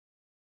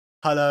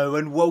Hello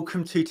and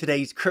welcome to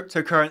today's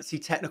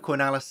cryptocurrency technical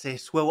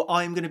analysis, where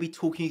I'm going to be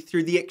talking you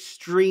through the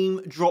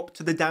extreme drop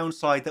to the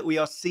downside that we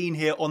are seeing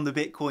here on the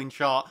Bitcoin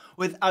chart,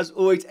 with, as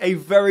always, a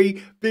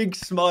very big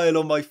smile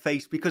on my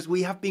face because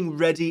we have been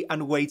ready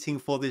and waiting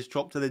for this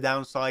drop to the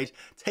downside,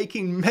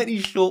 taking many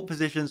short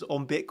positions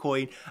on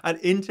Bitcoin. And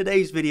in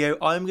today's video,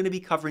 I'm going to be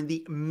covering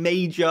the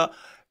major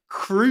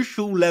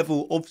crucial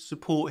level of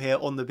support here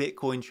on the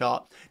Bitcoin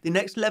chart. The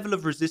next level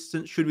of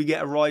resistance, should we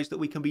get a rise, that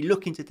we can be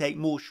looking to take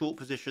more short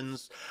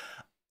positions,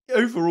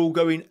 overall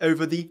going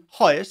over the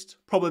highest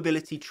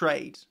probability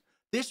trades.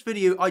 This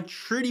video, I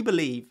truly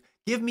believe,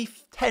 give me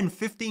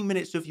 10-15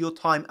 minutes of your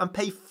time and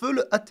pay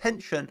full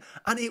attention,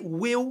 and it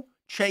will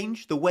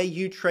change the way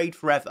you trade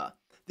forever.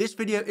 This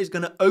video is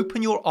going to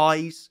open your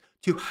eyes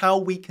to how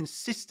we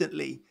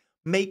consistently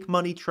make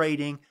money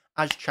trading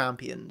as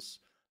champions.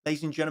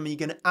 Ladies and gentlemen,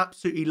 you're going to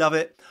absolutely love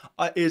it.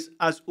 It is,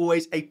 as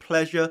always, a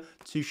pleasure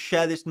to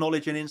share this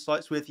knowledge and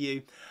insights with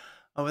you.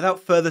 And without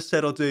further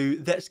said or do,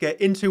 let's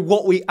get into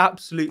what we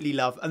absolutely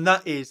love. And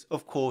that is,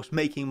 of course,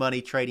 making money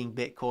trading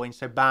Bitcoin.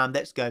 So bam,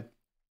 let's go.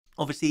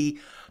 Obviously,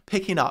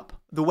 picking up,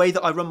 the way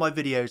that I run my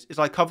videos is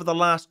I cover the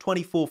last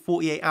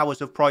 24-48 hours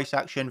of price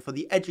action for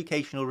the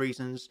educational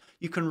reasons.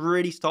 You can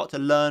really start to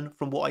learn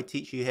from what I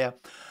teach you here.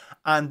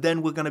 And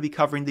then we're going to be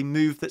covering the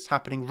move that's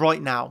happening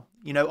right now.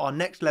 You know, our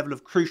next level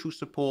of crucial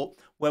support,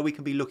 where we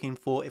can be looking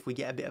for if we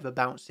get a bit of a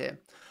bounce here.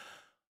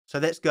 So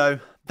let's go.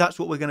 That's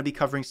what we're going to be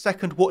covering.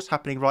 Second, what's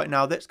happening right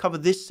now. Let's cover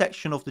this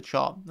section of the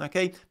chart.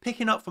 Okay,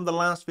 picking up from the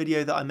last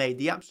video that I made,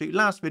 the absolute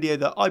last video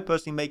that I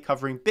personally made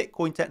covering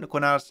Bitcoin technical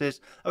analysis.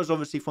 That was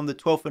obviously from the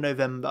 12th of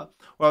November,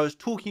 where I was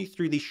talking you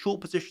through the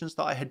short positions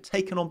that I had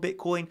taken on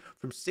Bitcoin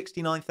from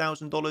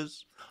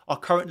 $69,000, our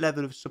current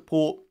level of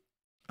support,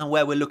 and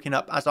where we're looking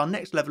up as our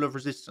next level of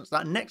resistance.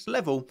 That next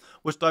level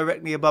was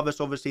directly above us,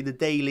 obviously the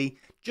daily,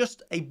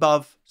 just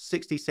above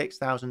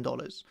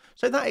 $66,000.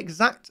 So that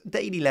exact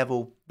daily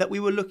level that we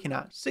were looking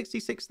at,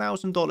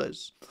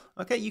 $66,000.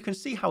 Okay, you can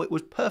see how it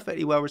was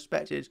perfectly well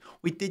respected.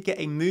 We did get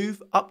a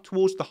move up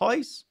towards the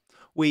highs.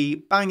 We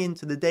bang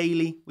into the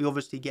daily. We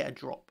obviously get a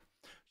drop.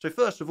 So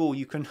first of all,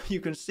 you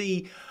can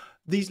see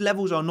these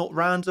levels are not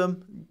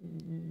random.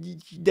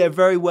 They're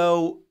very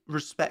well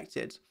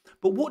respected.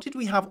 But what did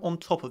we have on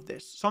top of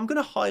this? So I'm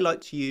going to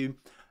highlight to you,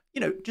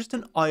 just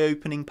an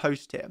eye-opening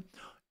post here.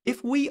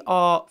 If we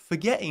are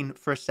forgetting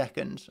for a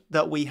second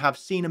that we have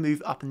seen a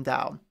move up and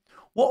down,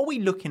 what are we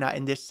looking at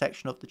in this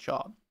section of the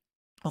chart?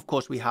 Of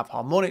course, we have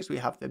harmonics, we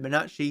have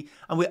Fibonacci,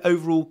 and we're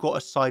overall got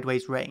a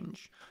sideways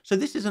range. So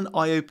this is an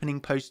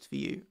eye-opening post for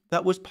you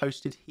that was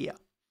posted here.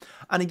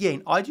 And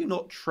again, I do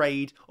not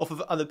trade off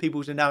of other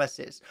people's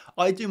analysis.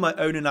 I do my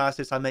own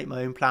analysis, I make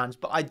my own plans,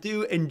 but I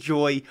do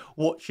enjoy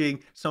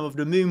watching some of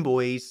the Moon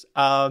Boys'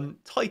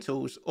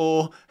 titles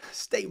or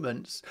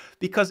statements,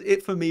 because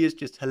it for me is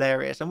just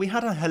hilarious. And we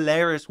had a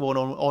hilarious one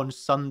on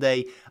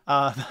Sunday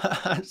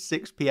at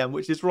 6 p.m,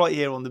 which is right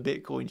here on the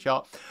Bitcoin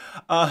chart.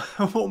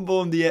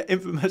 On the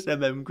infamous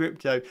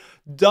Crypto,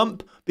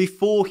 dump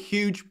before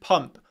huge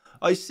pump.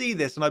 I see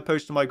this and I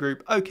post to my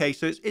group, okay,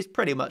 so it's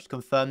pretty much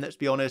confirmed, let's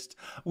be honest.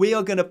 We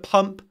are going to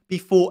pump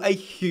before a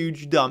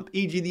huge dump,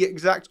 e.g. the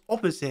exact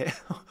opposite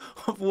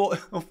of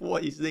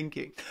what he's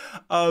thinking.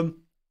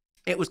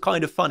 It was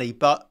kind of funny,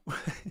 but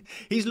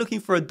he's looking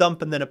for a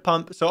dump and then a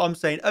pump. So I'm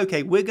saying,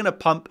 okay, we're going to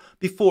pump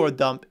before a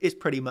dump. It's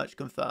pretty much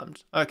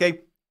confirmed, okay?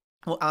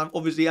 Well,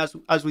 obviously,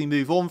 as we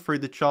move on through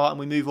the chart and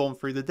we move on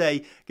through the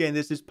day, again,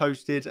 this is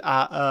posted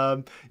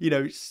at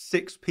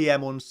 6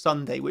 p.m. on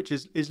Sunday, which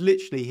is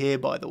literally here,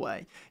 by the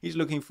way. He's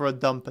looking for a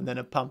dump and then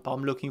a pump.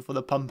 I'm looking for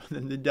the pump and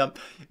then the dump.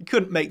 You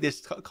couldn't make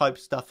this type of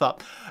stuff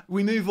up.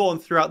 We move on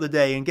throughout the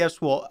day, and guess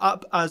what?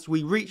 Up as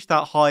we reach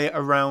that high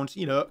around,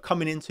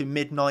 coming into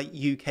midnight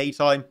UK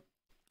time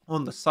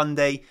on the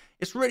Sunday,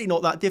 it's really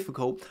not that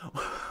difficult.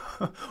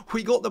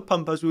 We got the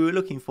pump as we were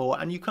looking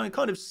for, and you can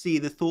kind of see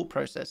the thought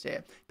process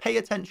here. Pay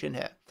attention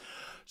here.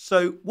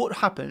 So what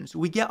happens?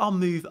 We get our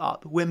move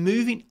up. We're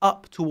moving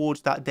up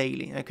towards that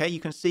daily. Okay, you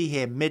can see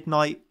here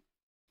midnight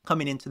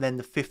coming into then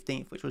the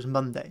 15th, which was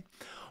Monday.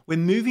 We're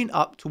moving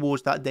up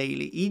towards that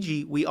daily,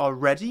 e.g. we are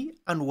ready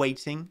and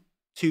waiting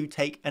to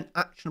take an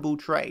actionable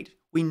trade.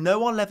 We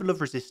know our level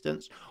of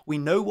resistance. We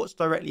know what's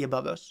directly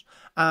above us,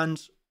 and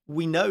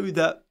we know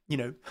that,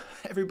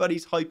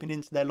 everybody's hyping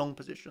into their long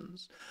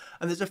positions.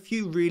 And there's a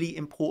few really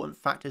important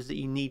factors that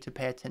you need to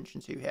pay attention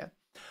to here.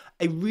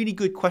 A really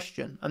good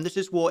question, and this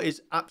is what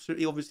is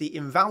absolutely obviously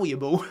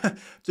invaluable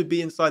to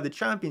be inside the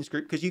champions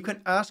group, because you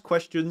can ask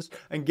questions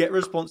and get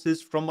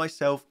responses from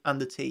myself and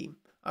the team.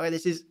 Okay,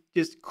 this is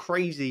just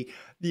crazy,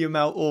 the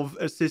amount of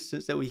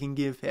assistance that we can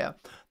give here.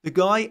 The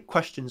guy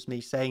questions me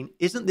saying,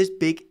 isn't this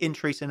big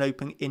increase in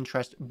open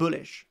interest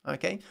bullish,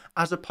 okay,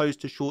 as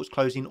opposed to shorts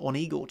closing on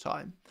eagle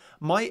time?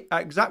 My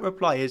exact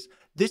reply is,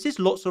 this is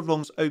lots of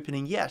longs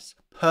opening, yes,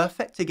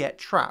 perfect to get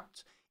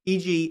trapped.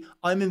 E.g.,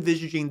 I'm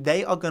envisaging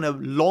they are going to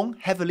long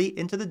heavily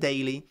into the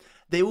daily.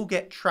 They will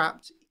get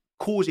trapped,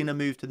 causing a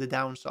move to the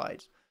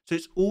downside. So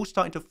it's all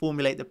starting to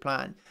formulate the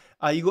plan.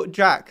 You got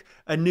Jack,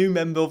 a new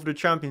member of the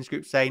Champions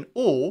Group, saying,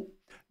 or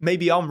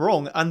maybe I'm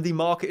wrong and the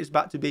market is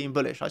back to being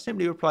bullish, I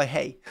simply reply,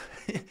 hey,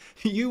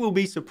 you will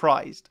be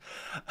surprised.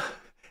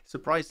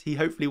 Surprised he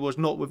hopefully was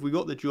not if we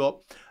got the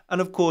drop. And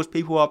of course,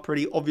 people are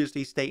pretty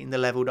obviously stating the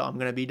level that I'm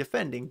going to be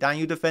defending.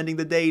 Daniel defending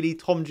the daily,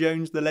 Tom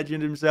Jones, the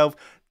legend himself.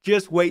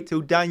 Just wait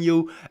till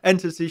Daniel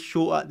enters his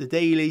short at the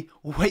daily.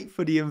 Wait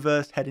for the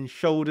inverse head and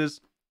shoulders.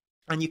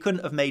 And you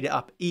couldn't have made it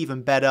up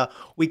even better.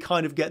 We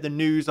kind of get the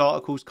news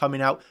articles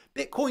coming out.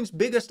 Bitcoin's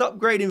biggest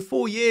upgrade in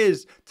 4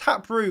 years.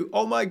 Taproot.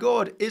 Oh my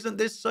God, isn't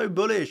this so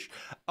bullish?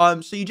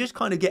 So you just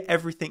kind of get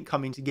everything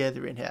coming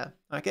together in here.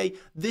 Okay,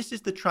 this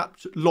is the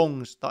trapped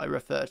longs that I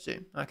refer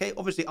to. Okay,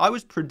 obviously I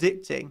was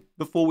predicting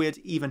before we had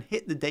even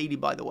hit the daily,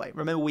 by the way.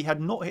 Remember, we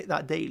had not hit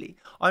that daily.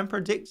 I'm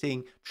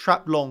predicting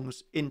trapped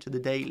longs into the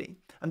daily.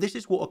 And this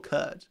is what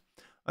occurred.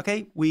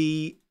 Okay,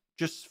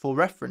 just for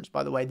reference,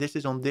 by the way, this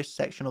is on this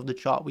section of the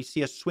chart. We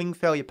see a swing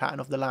failure pattern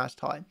of the last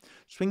high.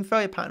 Swing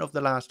failure pattern of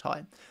the last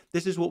high.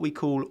 This is what we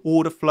call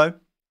order flow.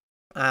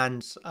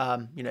 And,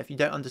 if you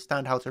don't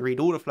understand how to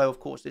read order flow, of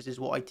course, this is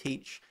what I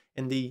teach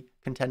in the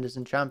Contenders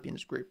and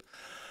Champions group.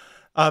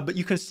 But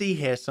you can see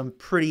here some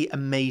pretty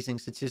amazing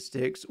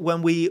statistics.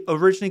 When we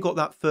originally got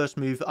that first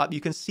move up, you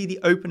can see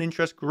the open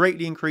interest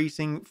greatly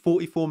increasing,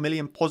 44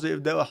 million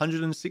positive, there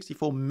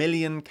 164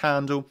 million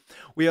candle.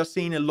 We are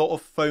seeing a lot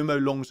of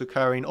FOMO longs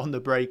occurring on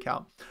the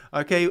breakout.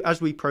 Okay, as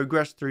we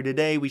progress through the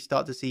day, we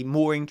start to see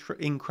more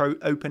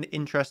open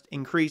interest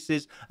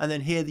increases. And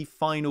then here, the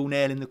final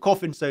nail in the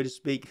coffin, so to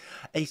speak,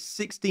 a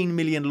 16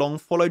 million long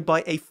followed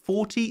by a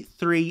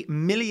 43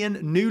 million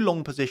new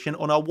long position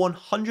on our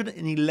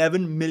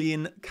 111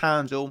 million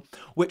candle,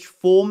 which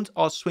formed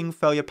our swing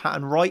failure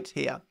pattern right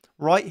here.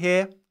 Right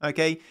here,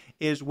 okay,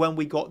 is when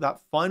we got that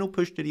final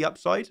push to the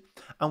upside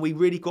and we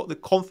really got the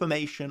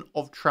confirmation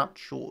of trapped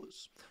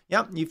shorts.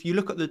 Yeah, if you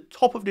look at the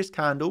top of this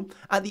candle,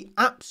 at the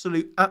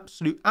absolute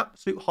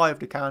high of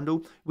the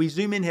candle, we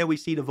zoom in here, we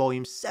see the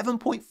volume,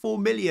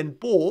 7.4 million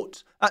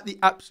bought at the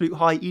absolute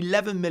high,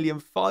 11 million,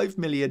 5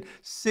 million,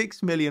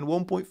 6 million,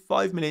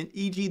 1.5 million,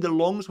 e.g. the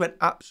longs went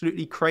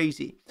absolutely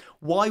crazy.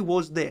 Why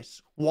was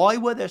this? Why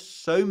were there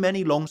so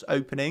many longs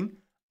opening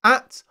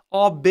at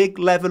our big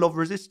level of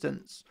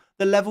resistance?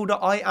 The level that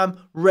I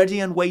am ready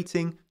and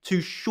waiting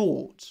to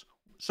short.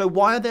 So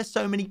why are there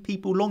so many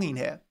people longing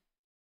here?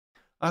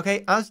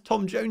 Okay, as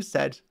Tom Jones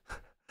said,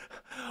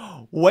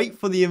 wait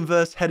for the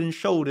inverse head and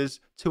shoulders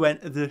to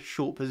enter the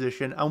short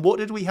position. And what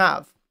did we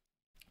have?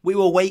 We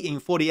were waiting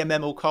for the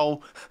MML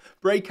Cole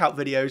breakout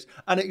videos,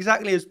 and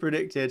exactly as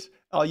predicted,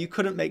 you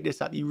couldn't make this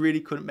up. You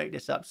really couldn't make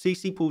this up.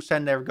 CC Paul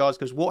send their regards,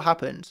 because what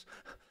happened?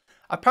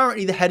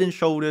 Apparently the head and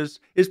shoulders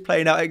is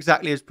playing out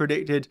exactly as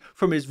predicted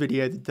from his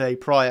video the day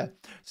prior.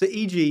 So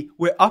e.g.,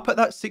 we're up at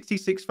that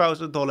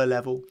 $66,000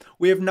 level.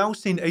 We have now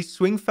seen a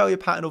swing failure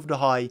pattern of the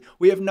high.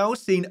 We have now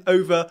seen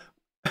over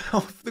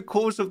the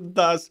course of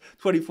the last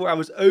 24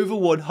 hours, over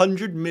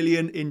 100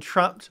 million in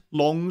trapped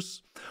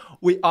longs.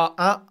 We are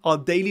at our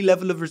daily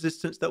level of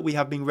resistance that we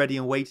have been ready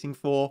and waiting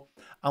for.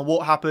 And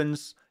what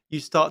happens?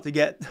 You start to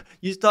get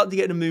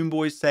the moon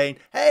boys saying,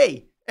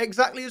 hey,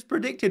 exactly as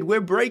predicted, we're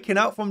breaking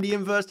out from the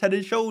inverse head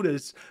and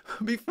shoulders.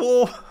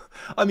 Before,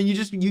 I mean, you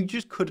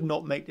just could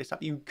not make this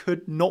up. You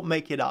could not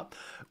make it up.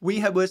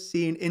 We were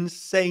seeing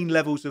insane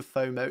levels of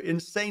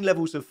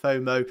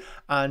FOMO,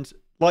 and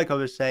like I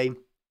was saying,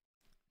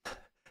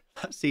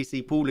 that's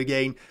CC Paul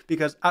again,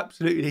 because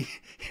absolutely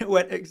it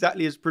went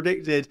exactly as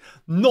predicted.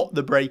 Not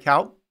the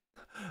breakout,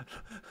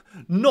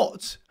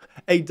 not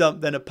a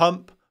dump then a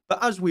pump,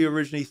 but as we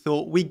originally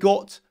thought, we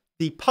got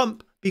the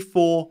pump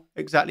before,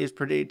 exactly as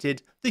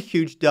predicted, the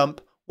huge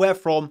dump,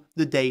 wherefrom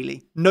the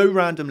daily. No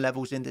random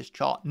levels in this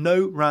chart.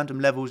 No random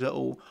levels at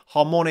all.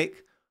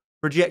 Harmonic,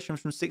 rejection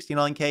from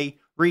 69k,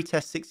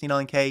 retest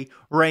 69k,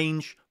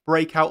 range,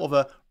 breakout of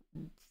a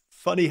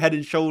funny head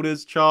and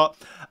shoulders chart.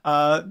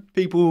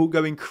 People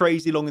going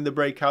crazy long in the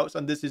breakouts,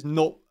 and this is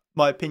not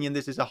my opinion,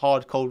 this is a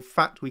hard cold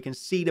fact. We can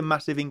see the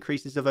massive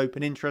increases of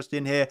open interest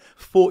in here.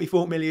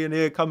 44 million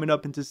here coming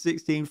up into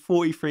 16,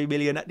 43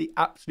 million at the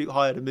absolute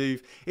high of the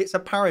move. It's a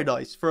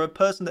paradise. For a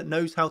person that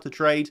knows how to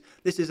trade,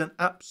 this is an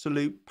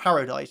absolute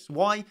paradise.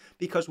 Why?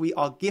 Because we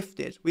are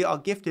gifted. We are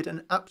gifted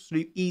an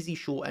absolute easy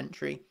short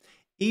entry.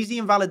 Easy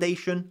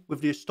invalidation with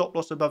the stop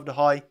loss above the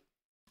high.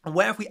 And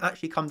where have we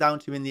actually come down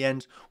to in the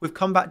end? We've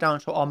come back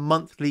down to our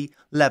monthly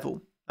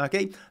level.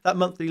 Okay, that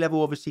monthly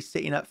level obviously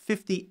sitting at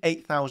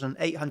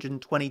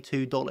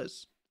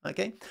 $58,822.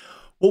 Okay,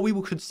 what we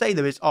could say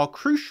though is our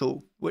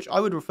crucial, which I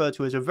would refer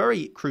to as a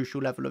very crucial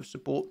level of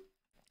support,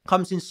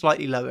 comes in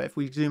slightly lower. If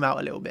we zoom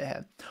out a little bit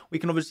here, we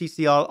can obviously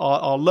see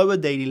our lower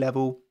daily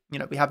level. You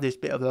know, we have this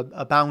bit of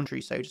a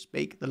boundary, so to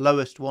speak. The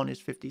lowest one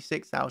is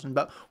 56,000,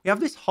 but we have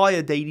this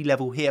higher daily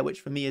level here, which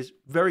for me is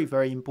very,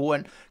 very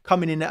important,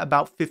 coming in at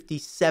about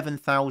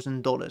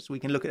 $57,000. We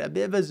can look at a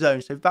bit of a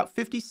zone. So about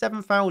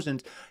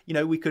 57,000, you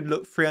know, we could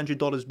look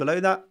 $300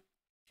 below that,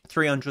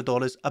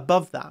 $300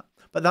 above that.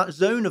 But that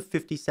zone of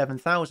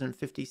 57,000,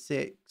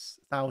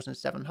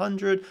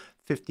 56,700,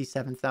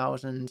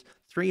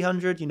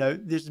 57,300, you know,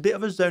 there's a bit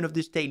of a zone of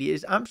this daily. It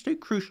is absolute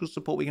crucial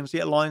support. We can see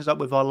it lines up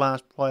with our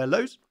last prior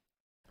lows.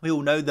 We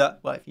all know that,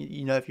 well, if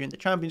you know, if you're in the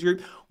champions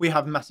group, we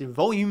have massive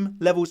volume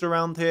levels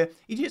around here.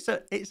 It's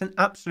an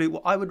absolute,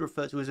 what I would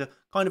refer to as a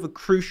kind of a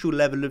crucial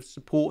level of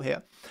support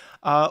here.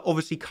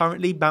 Obviously,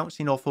 currently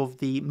bouncing off of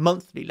the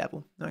monthly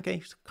level.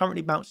 Okay, so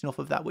currently bouncing off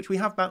of that, which we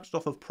have bounced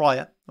off of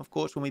prior, of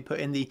course, when we put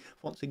in the,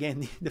 once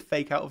again, the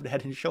fake out of the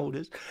head and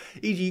shoulders.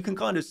 E.g., you can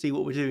kind of see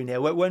what we're doing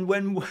here.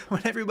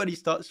 When everybody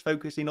starts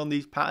focusing on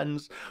these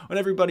patterns, when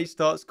everybody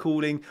starts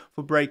calling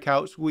for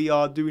breakouts, we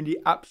are doing the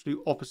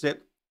absolute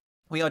opposite.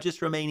 We are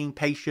just remaining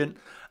patient,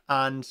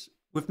 and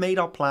we've made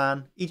our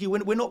plan. E.g.,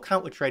 we're not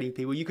counter trading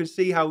people. You can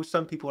see how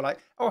some people are like,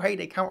 oh, hey,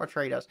 they counter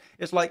trade us.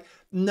 It's like,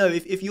 no,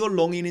 if you're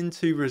longing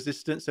into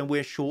resistance and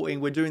we're shorting,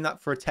 we're doing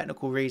that for a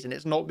technical reason.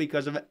 It's not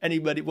because of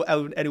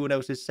what anyone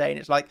else is saying.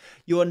 It's like,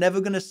 you are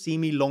never going to see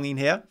me longing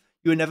here.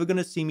 You're never going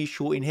to see me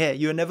shorting here.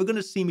 You're never going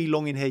to see me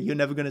longing here. You're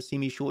never going to see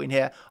me shorting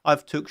here.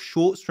 I've took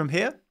shorts from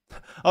here.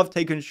 I've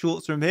taken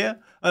shorts from here,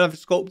 and I've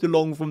scalped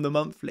along from the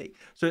monthly.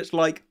 So it's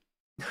like,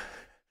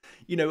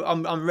 you know,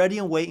 I'm ready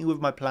and waiting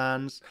with my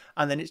plans,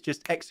 and then it's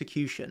just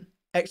execution,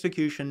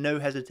 no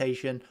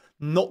hesitation,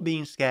 not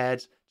being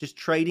scared, just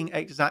trading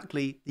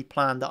exactly the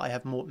plan that I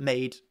have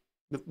made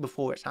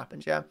before it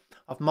happens. Yeah,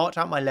 I've marked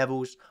out my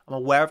levels. I'm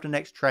aware of the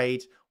next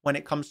trade when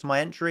it comes to my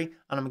entry,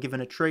 and I'm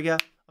given a trigger.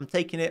 I'm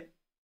taking it.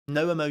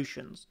 No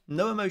emotions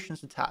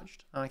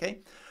attached.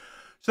 Okay,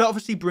 so that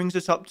obviously brings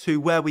us up to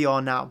where we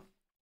are now.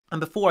 And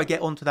before I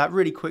get onto that,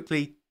 really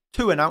quickly,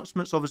 two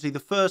announcements. Obviously, the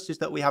first is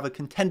that we have a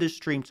contenders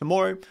stream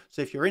tomorrow.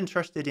 So if you're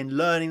interested in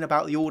learning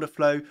about the order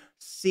flow,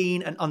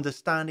 seeing and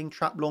understanding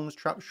trap longs,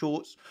 trap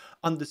shorts,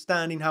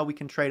 understanding how we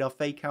can trade our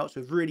fake outs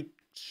with really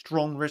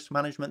strong risk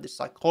management, the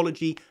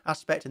psychology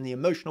aspect and the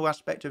emotional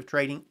aspect of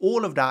trading,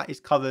 all of that is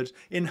covered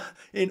in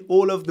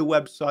all of the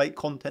website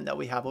content that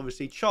we have.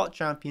 Obviously,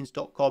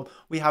 chartchampions.com.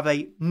 We have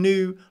a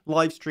new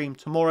live stream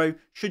tomorrow.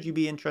 Should you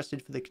be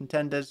interested for the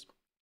contenders,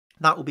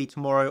 that will be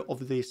tomorrow,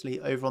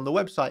 obviously, over on the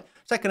website.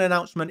 Second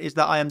announcement is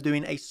that I am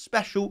doing a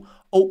special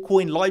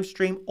altcoin live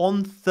stream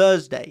on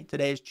Thursday.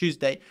 Today is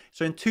Tuesday.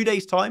 So in 2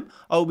 days' time,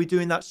 I will be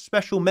doing that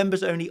special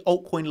members-only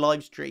altcoin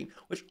live stream,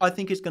 which I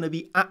think is going to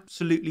be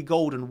absolutely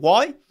golden.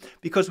 Why?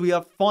 Because we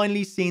have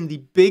finally seen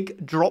the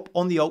big drop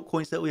on the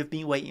altcoins that we have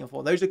been waiting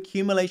for. Those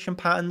accumulation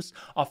patterns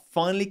are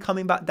finally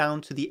coming back down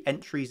to the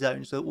entry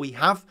zone that we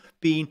have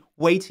been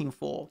waiting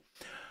for.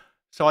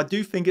 So I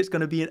do think it's going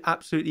to be an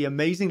absolutely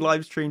amazing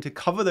live stream to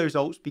cover those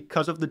alts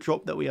because of the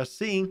drop that we are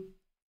seeing.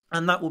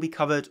 And that will be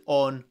covered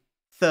on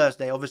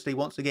Thursday, obviously,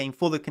 once again,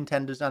 for the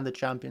contenders and the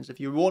champions. If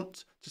you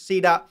want to see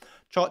that,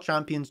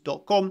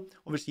 chartchampions.com.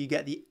 Obviously, you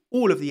get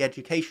all of the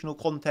educational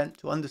content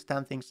to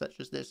understand things such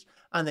as this.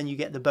 And then you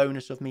get the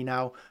bonus of me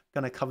now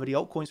going to cover the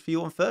altcoins for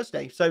you on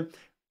Thursday. So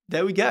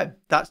there we go.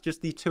 That's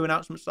just the two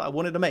announcements that I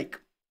wanted to make.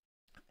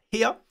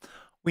 Here,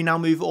 we now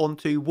move on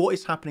to what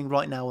is happening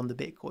right now on the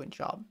Bitcoin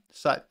chart.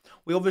 So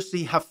we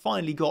obviously have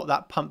finally got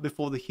that pump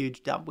before the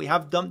huge dump. We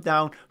have dumped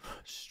down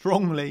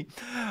strongly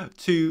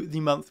to the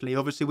monthly.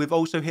 Obviously, we've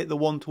also hit the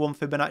 1-to-1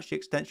 Fibonacci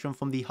extension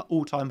from the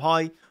all-time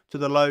high to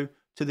the low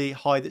to the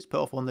high that's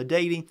put off on the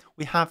daily.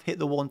 We have hit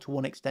the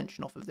 1-to-1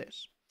 extension off of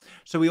this.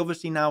 So we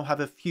obviously now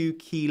have a few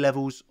key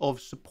levels of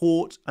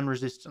support and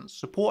resistance.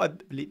 Support,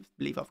 I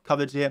believe I've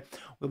covered here.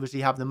 We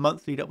obviously have the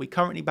monthly that we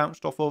currently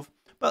bounced off of,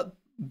 but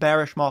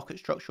bearish market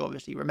structure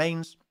obviously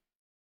remains.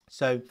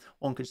 So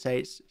one could say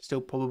it's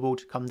still probable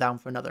to come down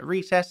for another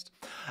retest.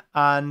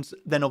 And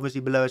then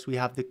obviously below us, we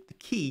have the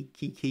key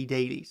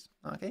dailies.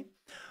 Okay.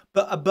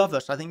 But above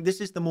us, I think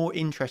this is the more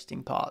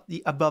interesting part,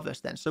 the above us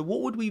then. So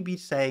what would we be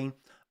saying?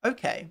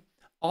 Okay,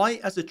 I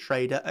as a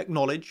trader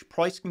acknowledge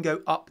price can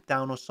go up,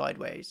 down or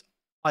sideways.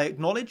 I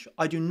acknowledge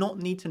I do not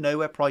need to know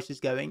where price is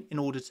going in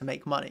order to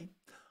make money.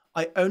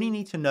 I only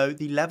need to know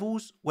the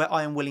levels where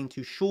I am willing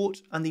to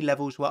short and the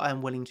levels where I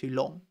am willing to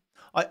long.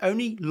 I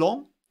only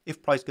long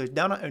if price goes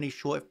down. I only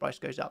short if price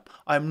goes up.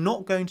 I am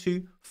not going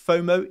to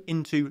FOMO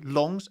into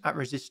longs at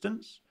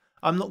resistance.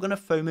 I'm not going to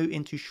FOMO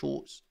into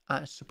shorts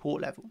at a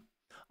support level.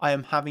 I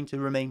am having to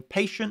remain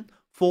patient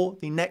for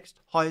the next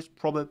highest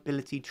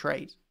probability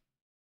trade.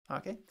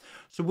 Okay.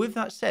 So with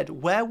that said,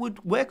 where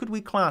could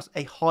we class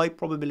a high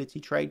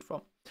probability trade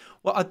from?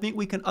 Well, I think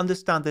we can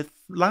understand the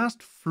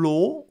last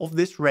floor of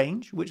this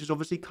range, which is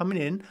obviously coming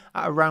in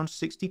at around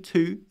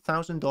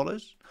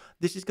 $62,000.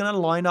 This is going to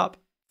line up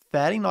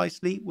fairly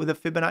nicely with a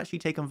Fibonacci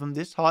taken from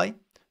this high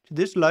to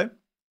this low. You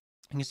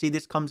can see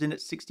this comes in at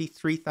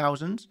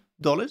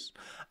 $63,000.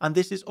 And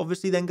this is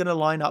obviously then going to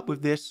line up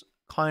with this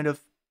kind of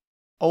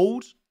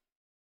old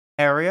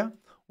area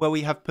where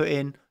we have put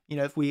in, you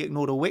know, if we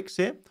ignore the wicks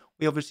here,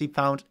 we obviously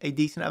found a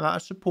decent amount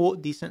of support,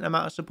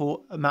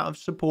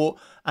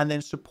 and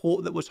then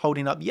support that was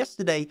holding up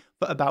yesterday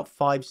for about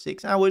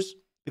 5-6 hours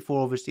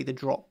before obviously the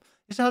drop.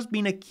 This has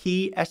been a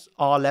key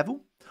SR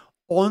level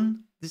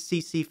on the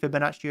CC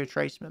Fibonacci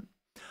retracement.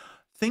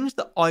 Things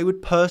that I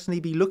would personally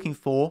be looking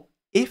for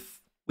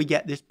if we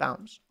get this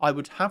bounce. I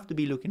would have to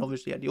be looking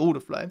obviously at the order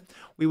flow.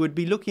 We would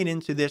be looking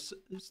into this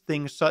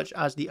things such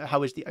as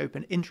how is the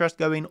open interest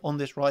going on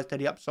this rise to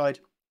the upside.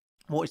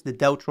 What is the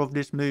delta of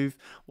this move?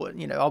 What,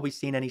 are we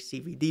seeing any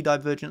CVD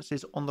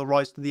divergences on the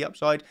rise to the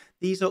upside?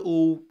 These are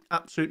all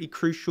absolutely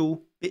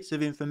crucial bits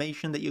of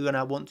information that you're going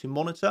to want to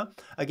monitor.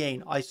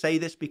 Again, I say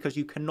this because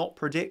you cannot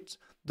predict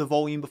the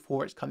volume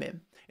before it's come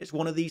in. It's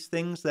one of these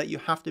things that you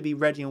have to be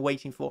ready and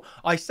waiting for.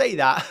 I say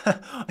that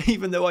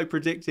even though I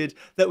predicted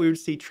that we would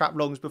see trap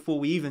longs before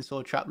we even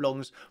saw trap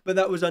longs, but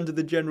that was under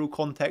the general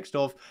context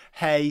of,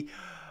 hey,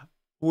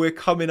 we're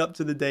coming up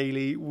to the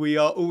daily. We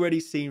are already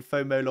seeing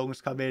FOMO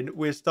longs come in.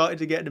 We're starting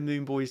to get the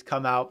Moon Boys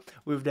come out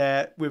with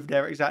their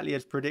exactly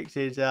as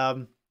predicted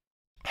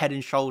head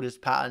and shoulders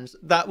patterns.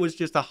 That was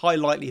just a high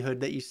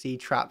likelihood that you see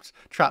trap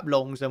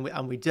longs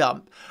and we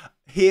dump.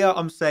 Here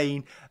I'm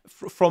saying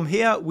from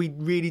here we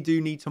really do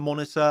need to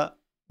monitor,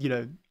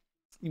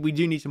 we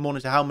do need to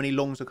monitor how many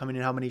longs are coming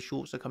in, how many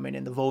shorts are coming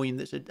in, the volume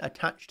that's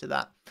attached to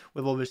that,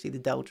 with obviously the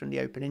delta and the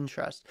open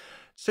interest.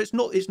 So it's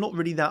not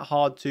really that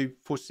hard to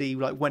foresee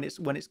like when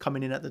it's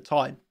coming in at the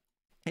time.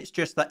 It's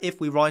just that if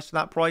we rise to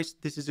that price,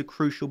 this is a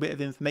crucial bit of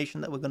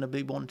information that we're going to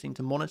be wanting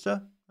to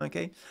monitor.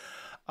 Okay.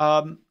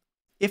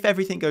 If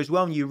everything goes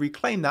well and you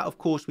reclaim that, of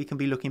course, we can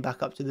be looking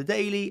back up to the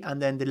daily, and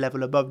then the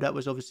level above that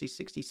was obviously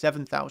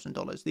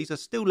 $67,000. These are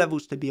still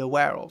levels to be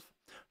aware of.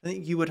 I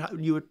think you would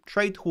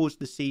trade towards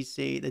the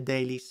CC, the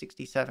daily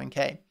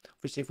 67K.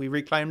 Obviously, if we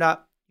reclaim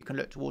that, you can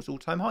look towards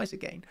all-time highs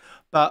again.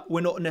 But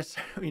we're not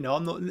necessarily,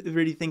 I'm not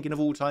really thinking of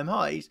all-time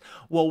highs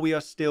while we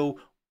are still,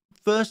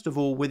 first of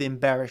all, within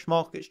bearish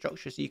market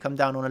structure. So you come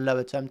down on a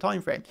lower term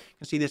time frame. You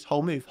can see this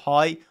whole move: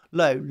 high,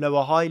 low,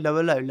 lower high,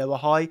 lower low, lower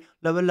high,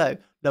 lower low,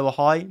 lower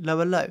high,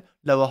 lower low,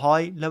 lower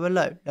high, lower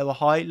low, lower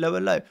high, lower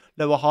low,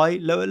 lower high,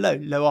 lower low,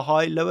 lower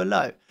high, lower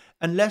low.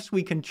 Unless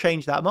we can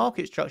change that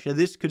market structure,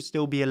 this could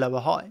still be a lower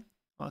high.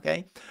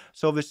 Okay,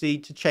 so obviously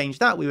to change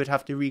that, we would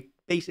have to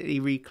basically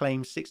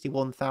reclaim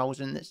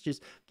 61,000. Let's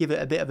just give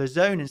it a bit of a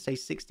zone and say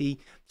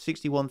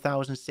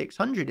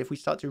 61,600. If we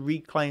start to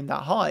reclaim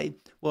that high,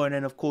 well, and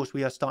then of course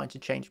we are starting to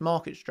change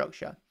market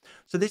structure.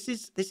 So this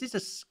is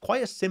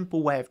quite a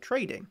simple way of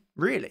trading,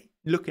 really,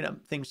 looking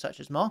at things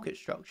such as market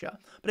structure.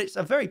 But it's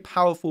a very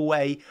powerful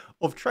way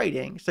of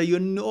trading. So you're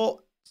not,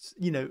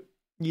 you're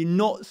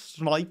not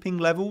sniping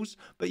levels,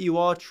 but you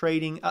are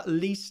trading at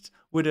least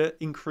with an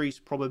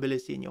increased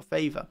probability in your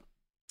favor.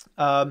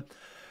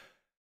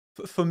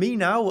 For me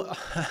now,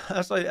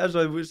 as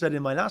I said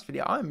in my last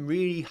video, I'm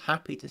really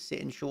happy to sit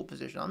in short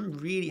position. I'm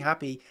really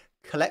happy,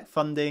 collect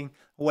funding,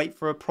 wait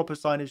for a proper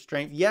sign of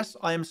strength. Yes,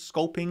 I am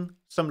scalping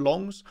some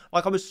longs,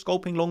 like I was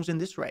scalping longs in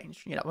this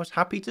range. I was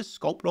happy to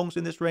scalp longs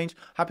in this range,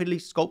 happily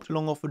scalped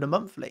long off with the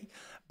monthly.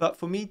 But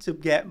for me to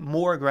get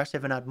more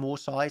aggressive and add more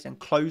size and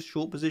close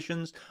short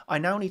positions, I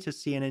now need to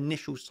see an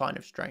initial sign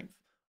of strength.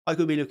 I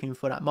could be looking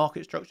for that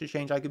market structure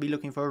change. I could be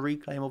looking for a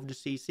reclaim of the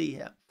CC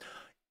here.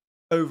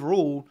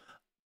 Overall,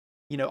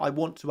 I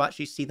want to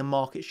actually see the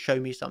market show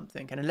me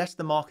something. And unless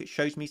the market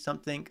shows me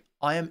something,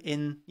 I am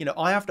in,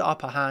 I have the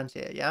upper hand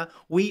here, yeah?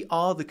 We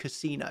are the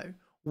casino.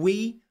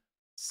 We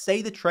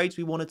say the trades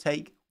we want to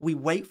take. We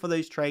wait for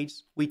those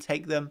trades. We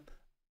take them.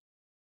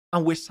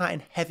 And we're sat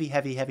in heavy,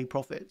 heavy, heavy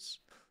profits.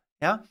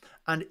 Yeah?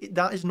 And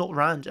that is not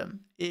random.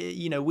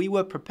 We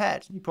were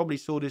prepared. You probably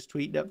saw this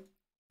tweet that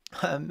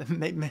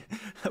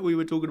we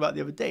were talking about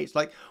the other day. It's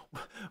like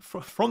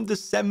from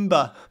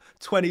December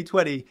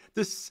 2020,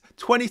 this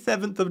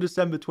 27th of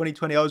December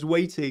 2020, I was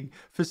waiting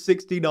for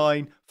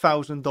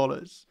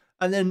 $69,000,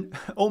 and then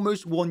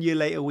almost 1 year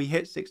later we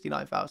hit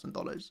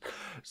 $69,000.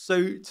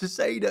 So to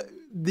say that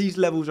these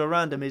levels are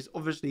random is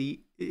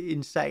obviously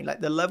insane.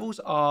 Like, the levels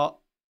are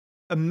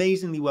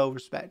amazingly well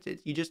respected.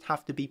 You just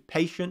have to be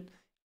patient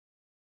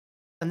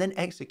and then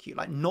execute,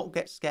 like not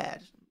get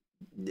scared.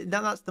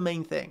 That's the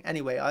main thing.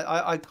 Anyway,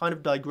 I kind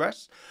of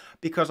digress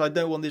because I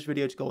don't want this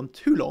video to go on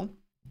too long.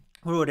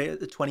 We're already at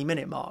the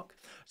 20-minute mark.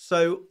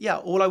 So yeah,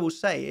 all I will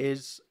say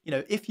is,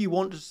 if you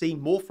want to see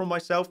more from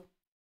myself,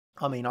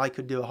 I mean, I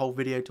could do a whole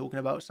video talking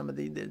about some of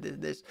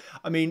this.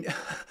 I mean,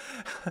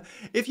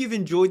 if you've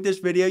enjoyed this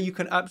video, you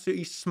can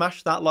absolutely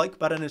smash that like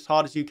button as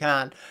hard as you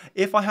can.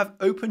 If I have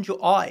opened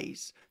your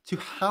eyes to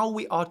how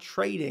we are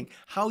trading,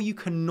 how you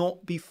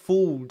cannot be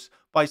fooled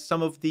by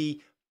some of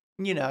the,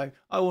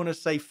 I want to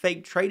say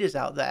fake traders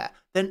out there,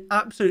 then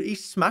absolutely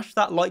smash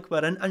that like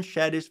button and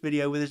share this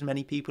video with as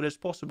many people as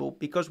possible,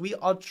 because we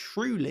are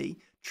truly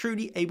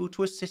able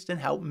to assist and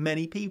help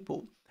many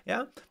people.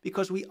 Yeah,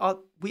 because we are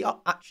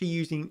actually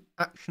using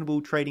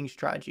actionable trading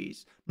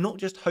strategies, not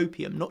just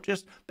hopium, not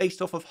just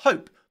based off of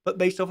hope, but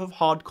based off of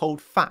hard, cold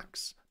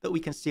facts that we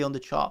can see on the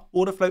chart.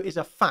 Order flow is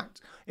a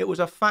fact. It was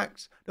a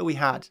fact that we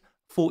had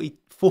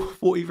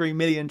 43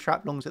 million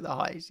trap longs at the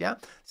highs. Yeah,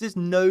 this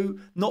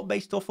is not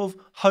based off of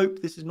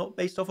hope. This is not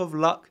based off of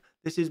luck.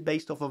 This is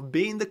based off of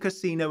being the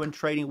casino and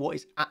trading what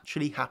is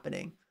actually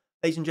happening.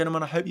 Ladies and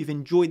gentlemen, I hope you've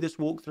enjoyed this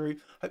walkthrough.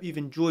 Hope you've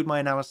enjoyed my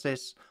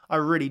analysis. I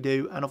really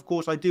do. And of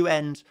course, I do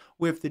end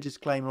with the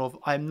disclaimer of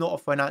I'm not a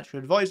financial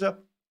advisor.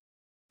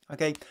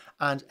 Okay,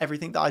 and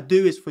everything that I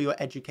do is for your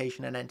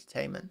education and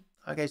entertainment.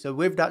 Okay, so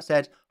with that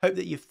said, hope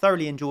that you've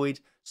thoroughly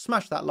enjoyed.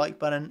 Smash that like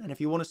button. And if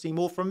you want to see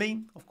more from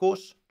me, of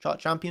course,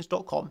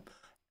 chartchampions.com.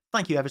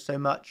 Thank you ever so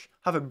much.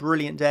 Have a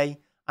brilliant day,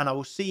 and I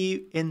will see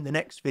you in the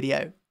next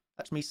video.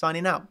 That's me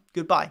signing out.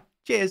 Goodbye.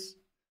 Cheers.